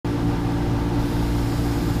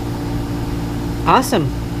Awesome.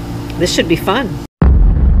 This should be fun.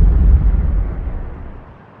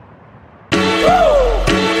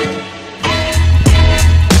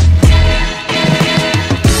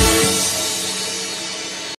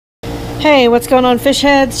 Hey, what's going on, fish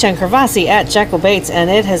heads? Chen Kravasi at Jerkbait, and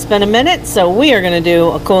it has been a minute, so we are going to do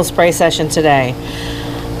a cool spray session today.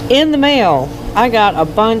 In the mail, I got a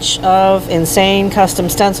bunch of insane custom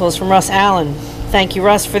stencils from Russ Allen. Thank you,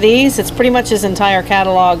 Russ, for these. It's pretty much his entire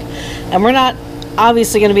catalog, and we're not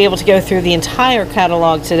obviously going to be able to go through the entire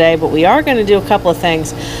catalog today, but we are going to do a couple of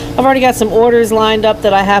things. I've already got some orders lined up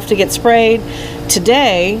that I have to get sprayed.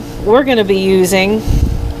 Today, we're going to be using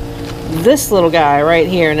this little guy right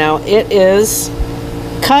here. Now, it is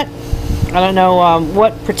cut. I don't know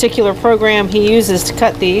what particular program he uses to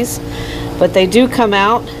cut these, but they do come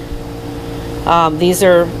out.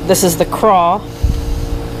 This is the Craw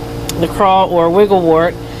or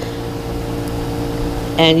Wigglewort,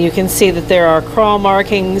 and you can see that there are Craw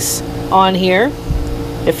markings on here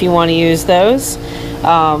if you want to use those.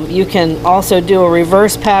 You can also do a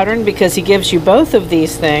reverse pattern because he gives you both of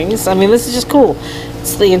these things. I mean, this is just cool.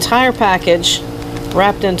 It's the entire package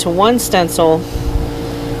wrapped into one stencil.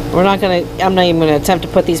 I'm not even gonna attempt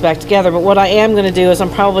to put these back together, but what I am gonna do is I'm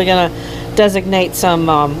probably gonna designate some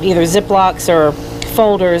either Ziplocs or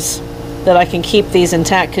folders that I can keep these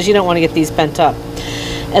intact, because you don't want to get these bent up.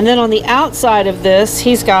 And then on the outside of this,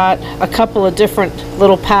 he's got a couple of different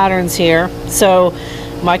little patterns here. So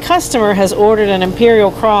my customer has ordered an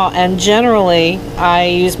Imperial Craw, and generally I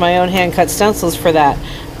use my own hand-cut stencils for that.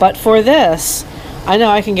 But for this, I know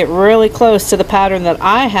I can get really close to the pattern that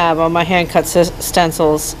I have on my hand-cut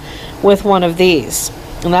stencils with one of these.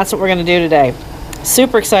 And that's what we're going to do today.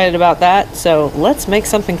 Super excited about that, so let's make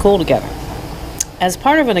something cool together. As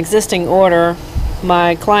part of an existing order,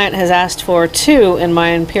 my client has asked for 2 in my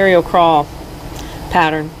Imperial Craw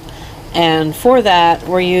pattern. And for that,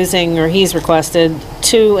 we're using, or he's requested,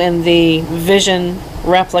 2 in the Vision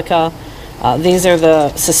replica. These are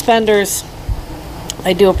the suspenders.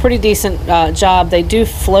 They do a pretty decent job. They do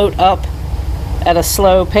float up at a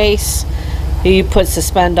slow pace. You put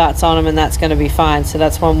suspend dots on them and that's going to be fine. So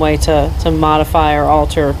that's one way to modify or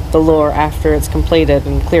alter the lure after it's completed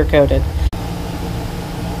and clear coated.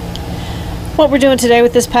 What we're doing today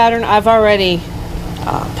with this pattern, I've already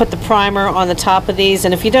put the primer on the top of these,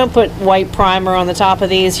 and if you don't put white primer on the top of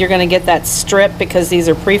these, you're going to get that strip because these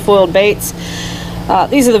are pre-foiled baits.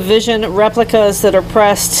 These are the Vision replicas that are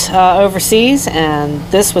pressed overseas, and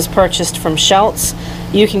this was purchased from Schultz.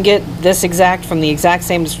 You can get this from the exact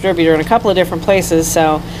same distributor in a couple of different places,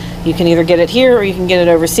 so you can either get it here or you can get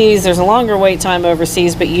it overseas. There's a longer wait time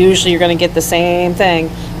overseas, but usually you're going to get the same thing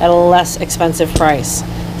at a less expensive price.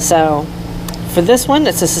 So for this one,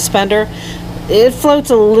 it's a suspender. It floats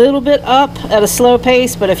a little bit up at a slow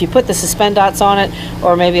pace, but if you put the suspend dots on it,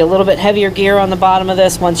 or maybe a little bit heavier gear on the bottom of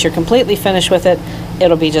this, once you're completely finished with it,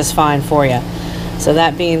 it'll be just fine for you. So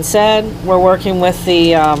that being said, we're working with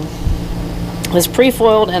the this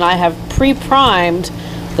pre-foiled, and I have pre-primed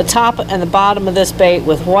the top and the bottom of this bait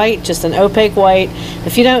with white, just an opaque white.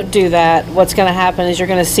 If you don't do that, what's going to happen is you're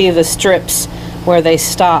going to see the strips where they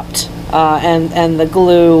stopped, and the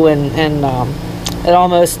glue, and it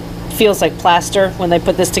almost feels like plaster when they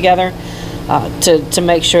put this together, to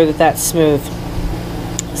make sure that that's smooth.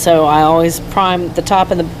 So I always prime the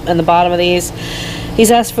top and the bottom of these.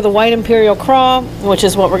 He's asked for the white Imperial Craw, which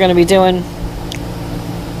is what we're going to be doing,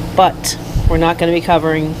 but we're not going to be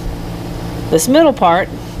covering this middle part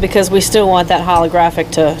because we still want that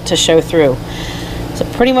holographic to show through. So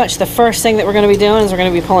pretty much the first thing that we're going to be doing is we're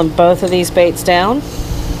going to be pulling both of these baits down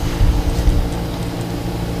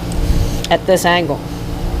at this angle.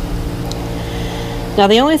 Now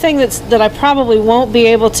the only thing that I probably won't be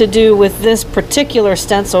able to do with this particular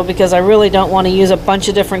stencil, because I really don't want to use a bunch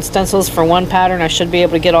of different stencils for one pattern, I should be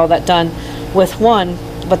able to get all that done with one,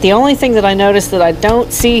 but the only thing that I noticed that I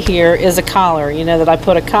don't see here is a collar. You know that I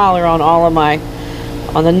put a collar on all of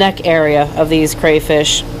on the neck area of these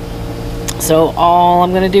crayfish. So all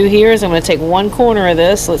I'm going to do here is I'm going to take one corner of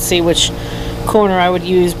this. Let's see which corner I would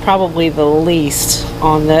use probably the least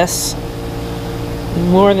on this.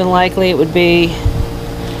 More than likely it would be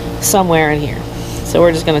somewhere in here. So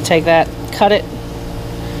we're just going to take that, cut it,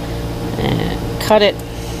 and cut it.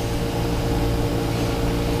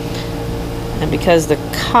 And because the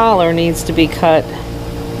collar needs to be cut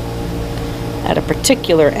at a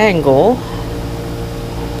particular angle,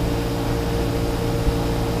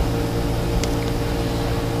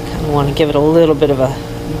 kind of want to give it a little bit of a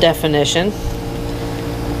definition.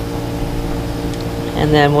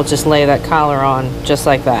 And then we'll just lay that collar on just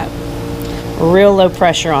like that. Real low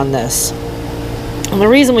pressure on this. And the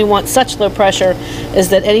reason we want such low pressure is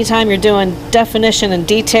that anytime you're doing definition and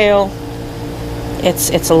detail,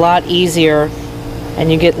 it's a lot easier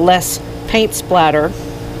and you get less paint splatter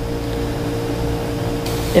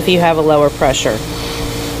if you have a lower pressure.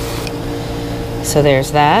 So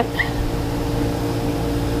there's that.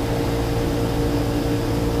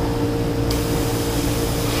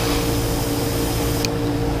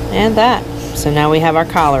 And that. So now we have our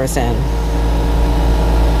collars in.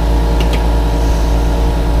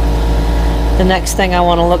 The next thing I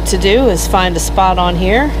want to look to do is find a spot on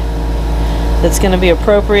here that's going to be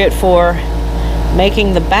appropriate for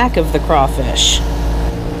making the back of the crawfish.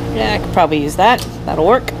 Yeah, I could probably use that. That'll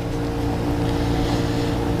work.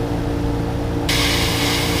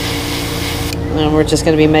 And we're just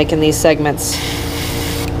going to be making these segments.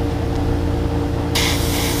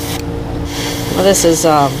 Well, this is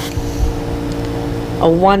a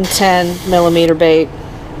 110 millimeter bait,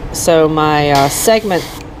 so my segment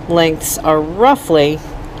lengths are roughly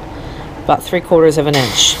about 3/4 of an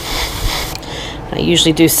inch. I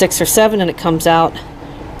usually do 6 or 7 and it comes out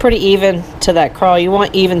pretty even to that crawl. You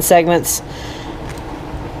want even segments.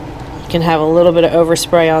 You can have a little bit of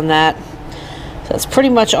overspray on that. So that's pretty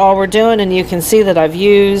much all we're doing, and you can see that I've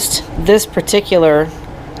used this particular.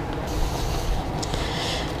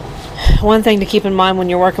 One thing to keep in mind when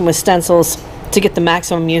you're working with stencils to get the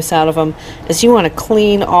maximum use out of them is you want to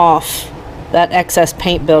clean off that excess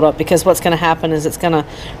paint buildup, because what's going to happen is it's going to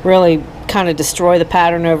really kind of destroy the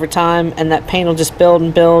pattern over time, and that paint will just build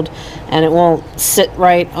and build and it won't sit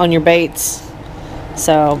right on your baits.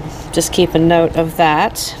 So just keep a note of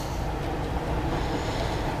that.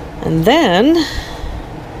 And then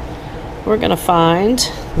we're going to find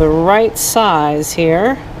the right size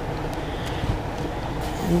here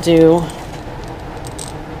and just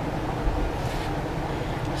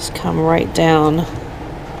come right down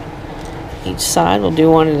each side. We'll do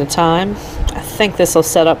one at a time. I think this will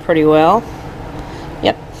set up pretty well.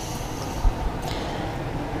 Yep.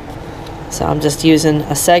 So I'm just using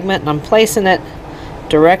a segment and I'm placing it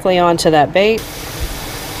directly onto that bait.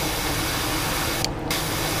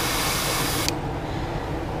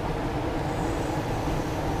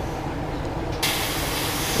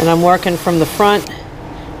 And I'm working from the front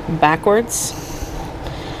backwards,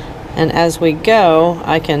 and as we go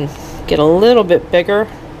I can get a little bit bigger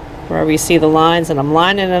wherever you see the lines, and I'm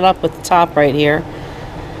lining it up with the top right here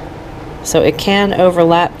so it can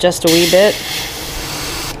overlap just a wee bit.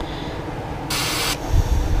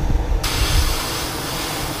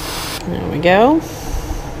 There we go.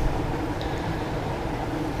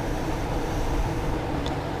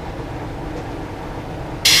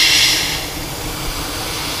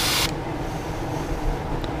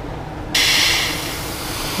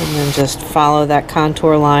 And then just follow that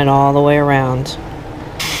contour line all the way around.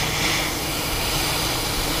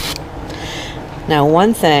 Now,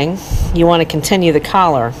 one thing, you want to continue the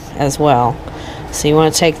collar as well. So you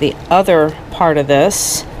want to take the other part of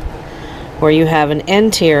this where you have an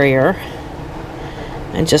interior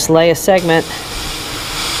and just lay a segment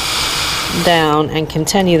down and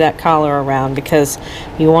continue that collar around, because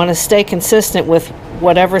you want to stay consistent with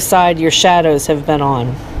whatever side your shadows have been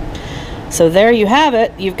on. So there you have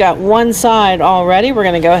it. You've got one side already. We're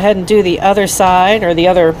going to go ahead and do the other side, or the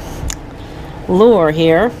other lure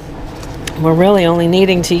here. We're really only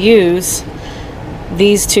needing to use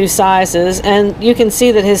these two sizes, and you can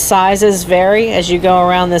see that his sizes vary as you go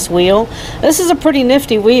around this wheel. This is a pretty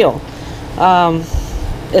nifty wheel.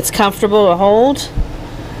 It's comfortable to hold.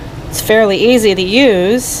 It's fairly easy to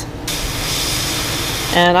use,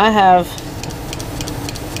 and I've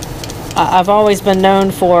always been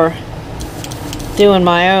known for doing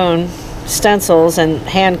my own stencils and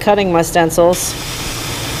hand cutting my stencils,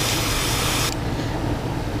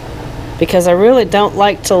 because I really don't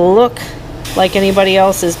like to look like anybody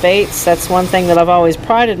else's baits. That's one thing that I've always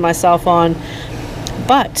prided myself on.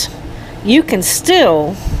 But you can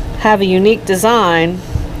still have a unique design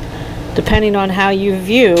depending on how you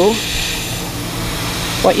view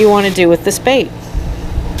what you want to do with this bait.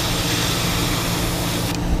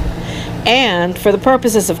 And for the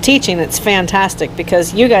purposes of teaching, it's fantastic,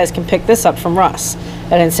 because you guys can pick this up from Russ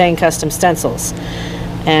at Insane Custom Stencils.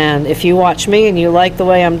 And if you watch me and you like the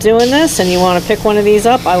way I'm doing this and you want to pick one of these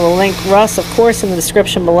up, I will link Russ, of course, in the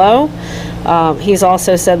description below. He's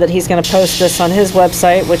also said that he's going to post this on his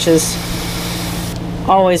website, which is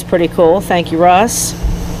always pretty cool. Thank you, Russ.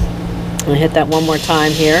 I'm going to hit that one more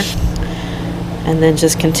time here, and then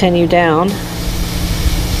just continue down.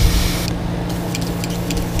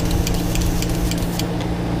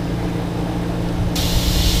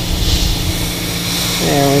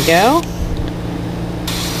 There we go.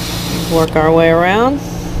 Work our way around.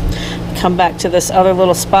 Come back to this other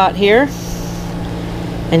little spot here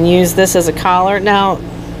and use this as a collar. Now,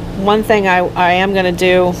 one thing I am going to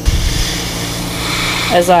do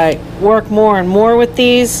as I work more and more with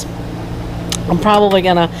these, I'm probably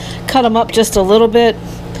going to cut them up just a little bit,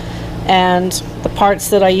 and the parts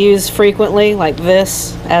that I use frequently, like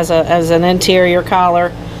this as an interior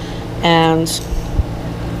collar, and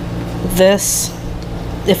this,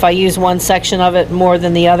 if I use one section of it more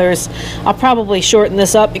than the others, I'll probably shorten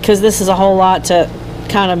this up, because this is a whole lot to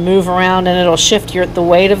kind of move around, and it'll shift the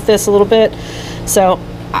weight of this a little bit. So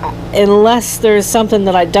unless there's something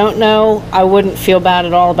that I don't know, I wouldn't feel bad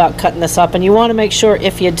at all about cutting this up. And you want to make sure,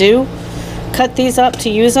 if you do cut these up to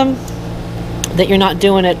use them, that you're not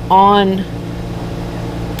doing it on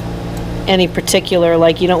any particular,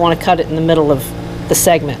 like you don't want to cut it in the middle of the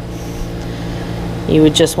segment. You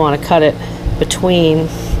would just want to cut it between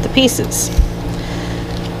the pieces.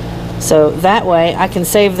 So that way I can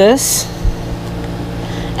save this.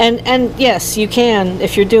 And yes, you can,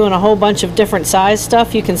 if you're doing a whole bunch of different size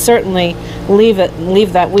stuff, you can certainly leave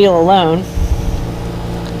that wheel alone.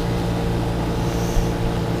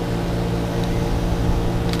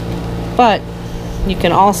 But you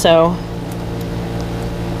can also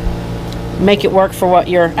make it work for what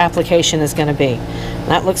your application is going to be.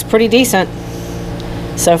 That looks pretty decent.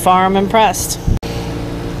 So far, I'm impressed.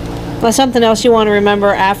 Now, something else you want to remember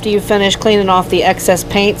after you finish cleaning off the excess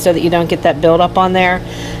paint, so that you don't get that buildup on there,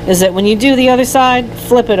 is that when you do the other side,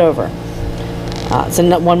 flip it over. It's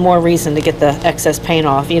one more reason to get the excess paint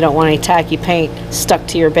off. You don't want any tacky paint stuck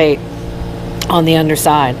to your bait on the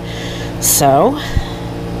underside. So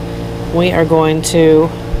we are going to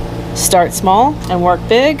start small and work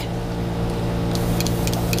big.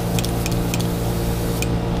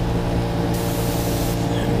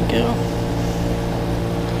 There we go.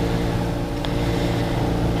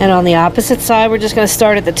 And on the opposite side, we're just going to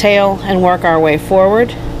start at the tail and work our way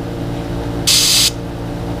forward.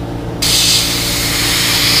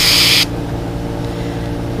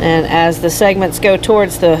 And as the segments go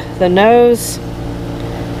towards the nose,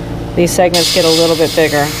 these segments get a little bit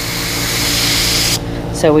bigger.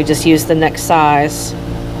 So we just use the next size.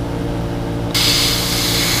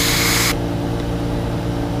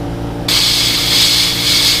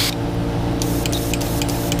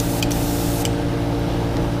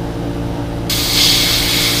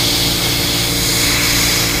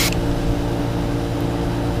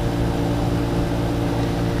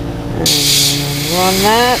 Run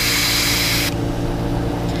that,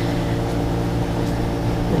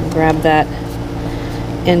 and grab that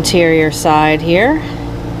interior side here,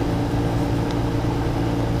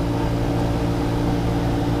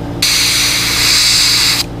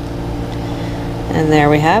 and there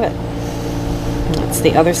we have it. That's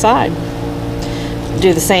the other side.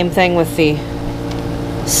 Do the same thing with the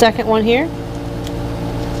second one here.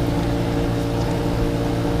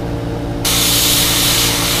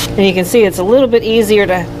 And you can see it's a little bit easier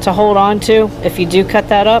to hold on to if you do cut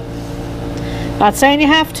that up. Not saying you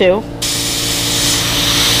have to.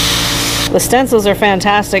 The stencils are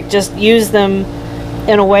fantastic. Just use them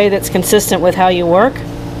in a way that's consistent with how you work.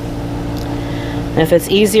 And if it's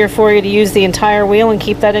easier for you to use the entire wheel and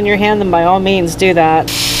keep that in your hand, then by all means do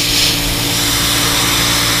that.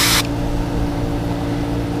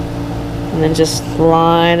 And then just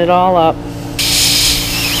line it all up.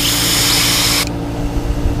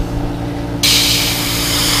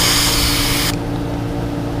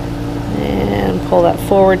 Pull that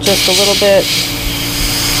forward just a little bit,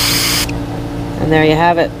 and there you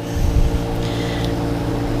have it.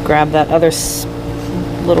 Grab that other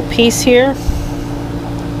little piece here,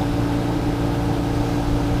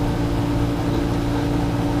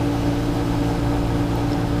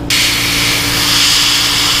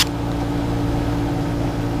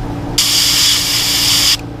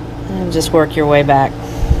 and just work your way back,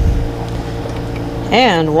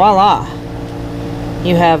 and voila!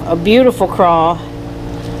 You have a beautiful craw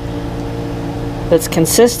that's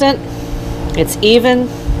consistent, it's even.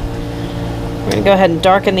 We're going to go ahead and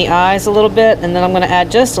darken the eyes a little bit, and then I'm going to add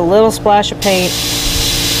just a little splash of paint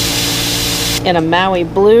in a Maui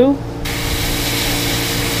blue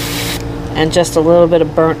and just a little bit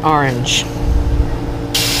of burnt orange.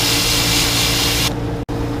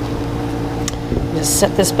 Just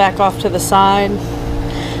set this back off to the side.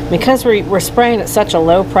 Because we're spraying at such a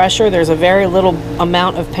low pressure, there's a very little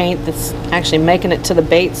amount of paint that's actually making it to the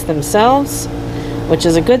baits themselves, which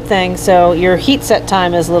is a good thing. So your heat set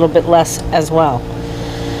time is a little bit less as well.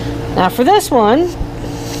 Now for this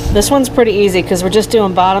one's pretty easy because we're just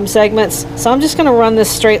doing bottom segments. So I'm just going to run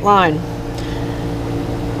this straight line.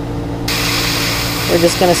 We're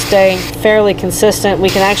just going to stay fairly consistent. We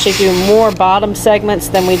can actually do more bottom segments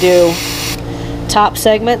than we do top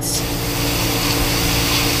segments.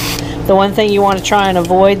 The one thing you want to try and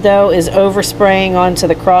avoid though is overspraying onto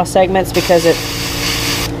the cross segments, because it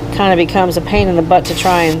kind of becomes a pain in the butt to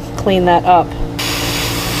try and clean that up.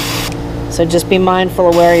 So just be mindful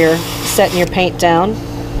of where you're setting your paint down.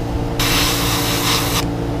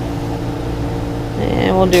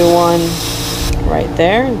 And we'll do one right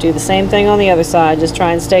there and do the same thing on the other side. Just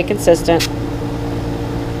try and stay consistent.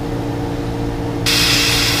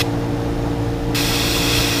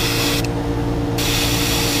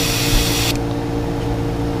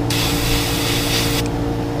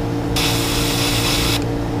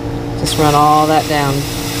 Just run all that down.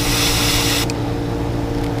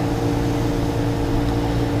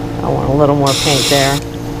 I want a little more paint there.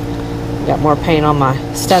 Got more paint on my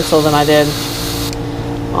stencil than I did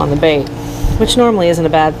on the bait, which normally isn't a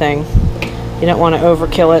bad thing. You don't want to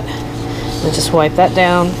overkill it. And just wipe that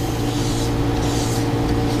down.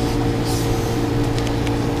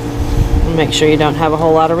 And make sure you don't have a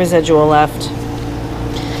whole lot of residual left.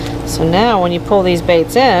 So now when you pull these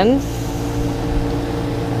baits in,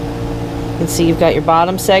 you can see you've got your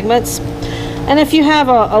bottom segments. And if you have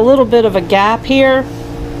a little bit of a gap here,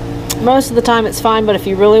 most of the time it's fine, but if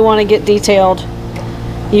you really want to get detailed,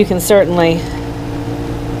 you can certainly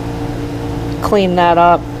clean that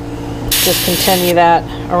up. Just continue that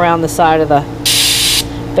around the side of the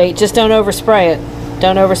bait. Just don't overspray it.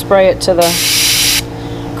 Don't overspray it to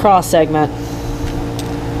the cross segment.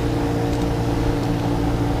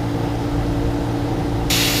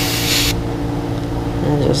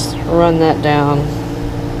 And just run that down.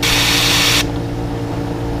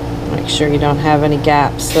 Make sure you don't have any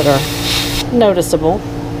gaps that are noticeable.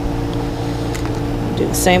 Do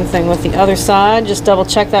the same thing with the other side. Just double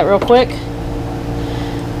check that real quick.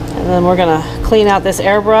 And then we're going to clean out this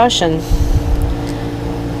airbrush and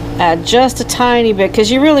add just a tiny bit,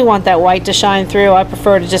 because you really want that white to shine through. I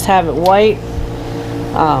prefer to just have it white.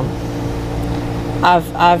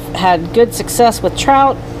 I've had good success with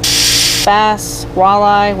trout, bass,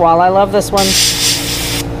 walleye. Walleye, love this one.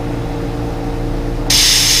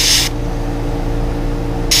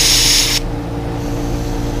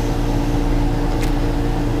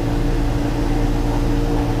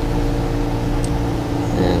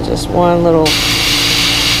 Just one little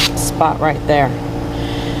spot right there.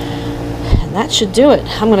 And that should do it.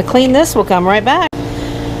 I'm going to clean this. We'll come right back.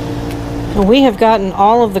 And we have gotten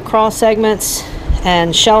all of the craw segments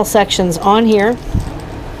and shell sections on here,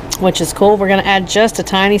 which is cool. We're going to add just a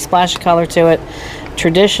tiny splash of color to it.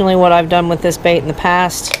 Traditionally, what I've done with this bait in the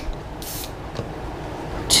past,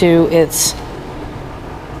 to its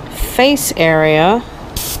face area,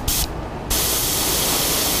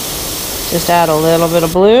 just add a little bit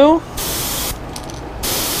of blue.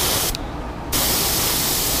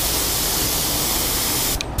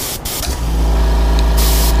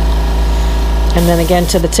 And then again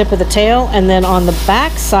to the tip of the tail. And then on the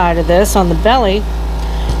back side of this, on the belly,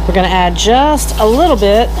 we're going to add just a little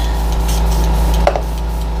bit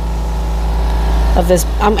of this.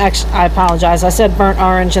 I apologize. I said burnt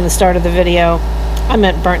orange in the start of the video. I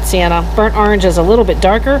meant burnt sienna. Burnt orange is a little bit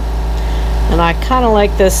darker. And I kind of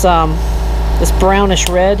like this this brownish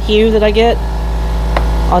red hue that I get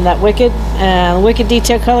on that Wicked. And the Wicked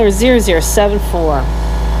detail color is 0074.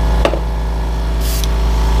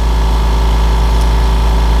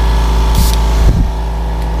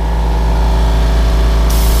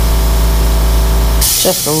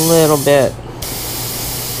 Just a little bit.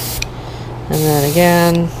 And then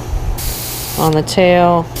again on the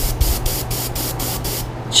tail,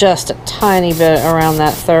 just a tiny bit around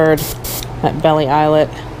that that belly eyelet.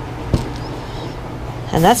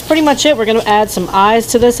 And that's pretty much it. We're going to add some eyes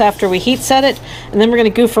to this after we heat set it, and then we're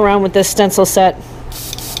going to goof around with this stencil set.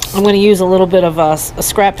 I'm going to use a little bit of a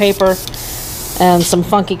scrap paper and some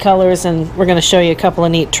funky colors, and we're going to show you a couple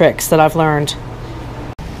of neat tricks that I've learned.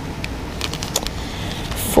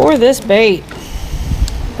 For this bait,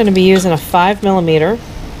 I'm going to be using a 5mm,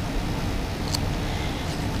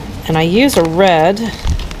 and I use a red.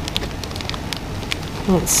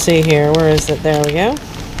 Let's see here, where is it? There we go.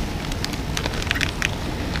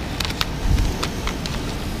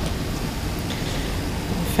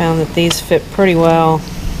 Found that these fit pretty well.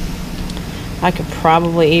 I could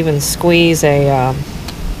probably even squeeze a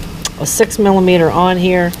 6mm on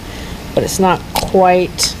here, but it's not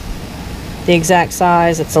quite the exact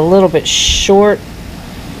size. It's a little bit short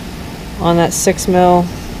on that 6mm,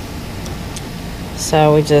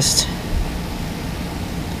 so we just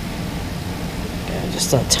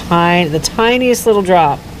the tiniest little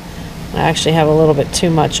drop. I actually have a little bit too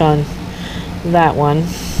much on that one,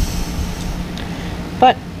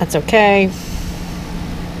 but that's okay.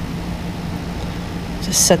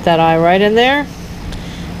 Just set that eye right in there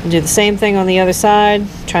and do the same thing on the other side.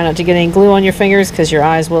 Try not to get any glue on your fingers because your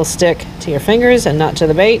eyes will stick to your fingers and not to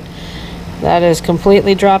the bait. That is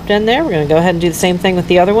completely dropped in there. We're going to go ahead and do the same thing with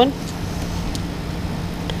the other one.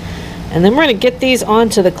 And then we're going to get these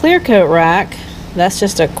onto the clear coat rack. That's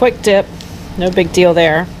just a quick dip. No big deal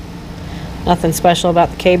there. Nothing special about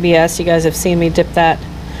the KBS. You guys have seen me dip that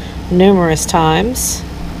numerous times.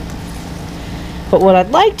 But what I'd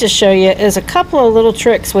like to show you is a couple of little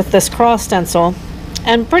tricks with this Craw stencil.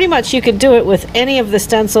 And pretty much you could do it with any of the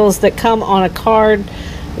stencils that come on a card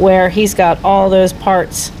where he's got all those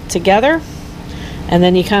parts together. And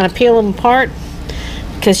then you kind of peel them apart,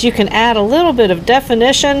 because you can add a little bit of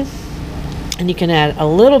definition and you can add a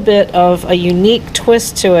little bit of a unique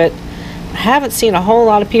twist to it. I haven't seen a whole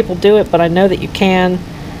lot of people do it, but I know that you can.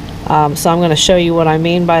 So I'm going to show you what I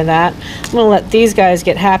mean by that. I'm going to let these guys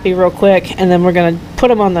get happy real quick, and then we're going to put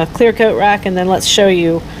them on the clear coat rack, and then let's show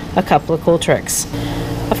you a couple of cool tricks.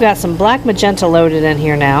 I've got some black magenta loaded in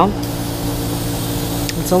here now.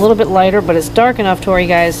 It's a little bit lighter, but it's dark enough to where you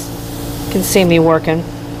guys can see me working.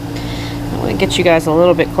 I want to get you guys a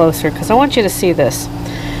little bit closer because I want you to see this.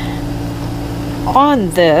 On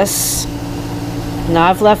this, now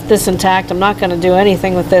I've left this intact. I'm not going to do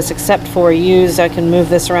anything with this except for use. I can move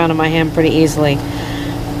this around in my hand pretty easily.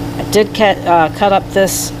 I did cut up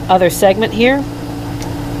this other segment here,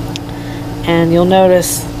 and you'll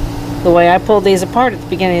notice the way I pulled these apart at the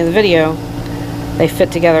beginning of the video, they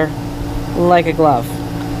fit together like a glove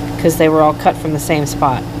because they were all cut from the same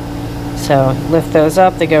spot. So lift those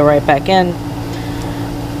up, they go right back in.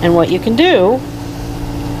 And what you can do,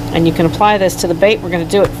 and you can apply this to the bait, we're going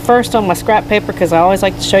to do it first on my scrap paper because I always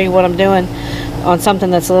like to show you what I'm doing on something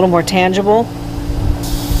that's a little more tangible.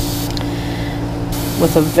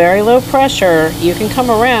 With a very low pressure, you can come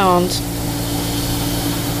around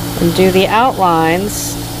and do the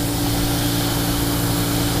outlines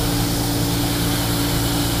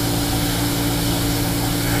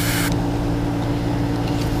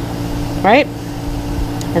right?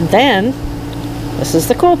 And then, this is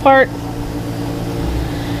the cool part,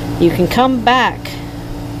 you can come back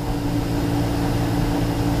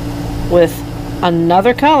with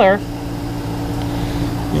another color,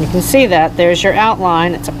 and you can see that there's your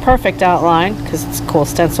outline. It's a perfect outline because it's a cool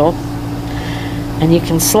stencil, and you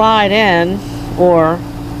can slide in or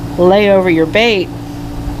lay over your bait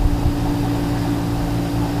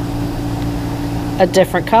a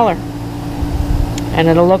different color, and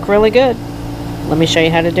it'll look really good. Let me show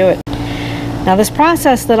you how to do it. Now this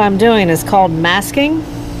process that I'm doing is called masking.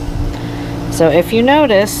 So if you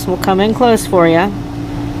notice, we'll come in close for you.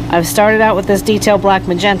 I've started out with this detail black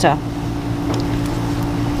magenta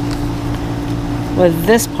with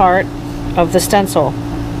this part of the stencil.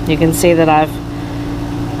 You can see that I've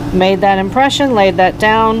made that impression, laid that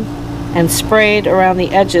down, and sprayed around the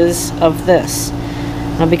edges of this.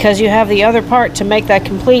 Now because you have the other part to make that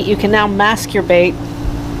complete, you can now mask your bait.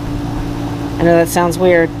 I know that sounds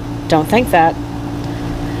weird, don't think that,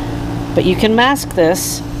 but you can mask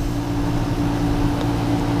this.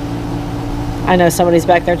 I know somebody's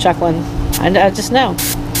back there chuckling. I just know.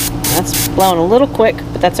 That's blowing a little quick,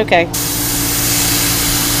 but that's okay.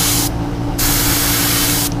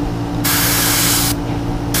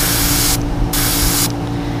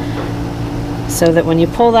 So that when you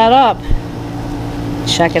pull that up,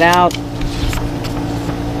 check it out.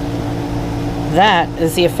 That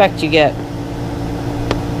is the effect you get.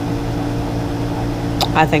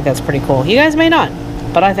 I think that's pretty cool. You guys may not,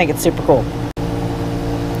 but I think it's super cool.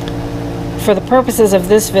 For the purposes of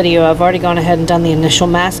this video, I've already gone ahead and done the initial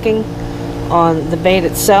masking on the bait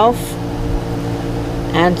itself.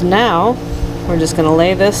 And now we're just going to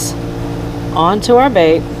lay this onto our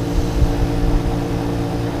bait.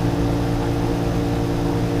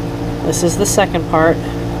 This is the second part.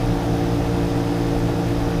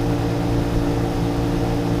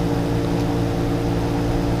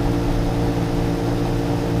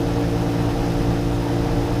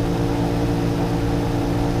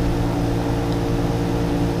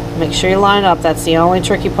 Make sure you line up. That's the only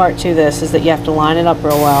tricky part to this, is that you have to line it up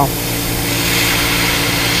real well.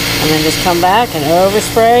 And then just come back and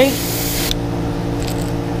overspray.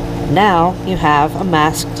 Now you have a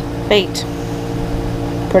masked bait.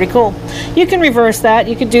 Pretty cool. You can reverse that.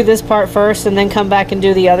 You could do this part first and then come back and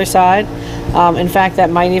do the other side. In fact,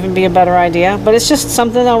 that might even be a better idea. But it's just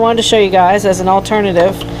something I wanted to show you guys as an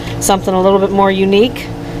alternative. Something a little bit more unique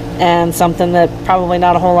and something that probably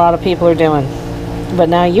not a whole lot of people are doing. But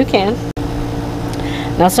now you can.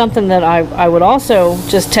 Now something that I would also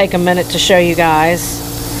just take a minute to show you guys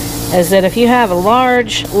is that if you have a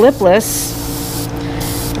large lipless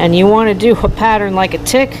and you want to do a pattern like a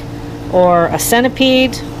tick or a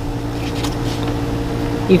centipede,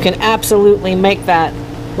 you can absolutely make that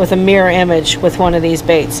with a mirror image with one of these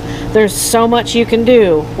baits. There's so much you can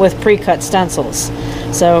do with pre-cut stencils.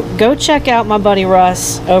 So go check out my buddy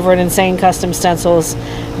Russ over at Insane Custom Stencils.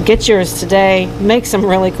 Get yours today, make some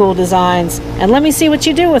really cool designs, and let me see what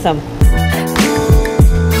you do with them.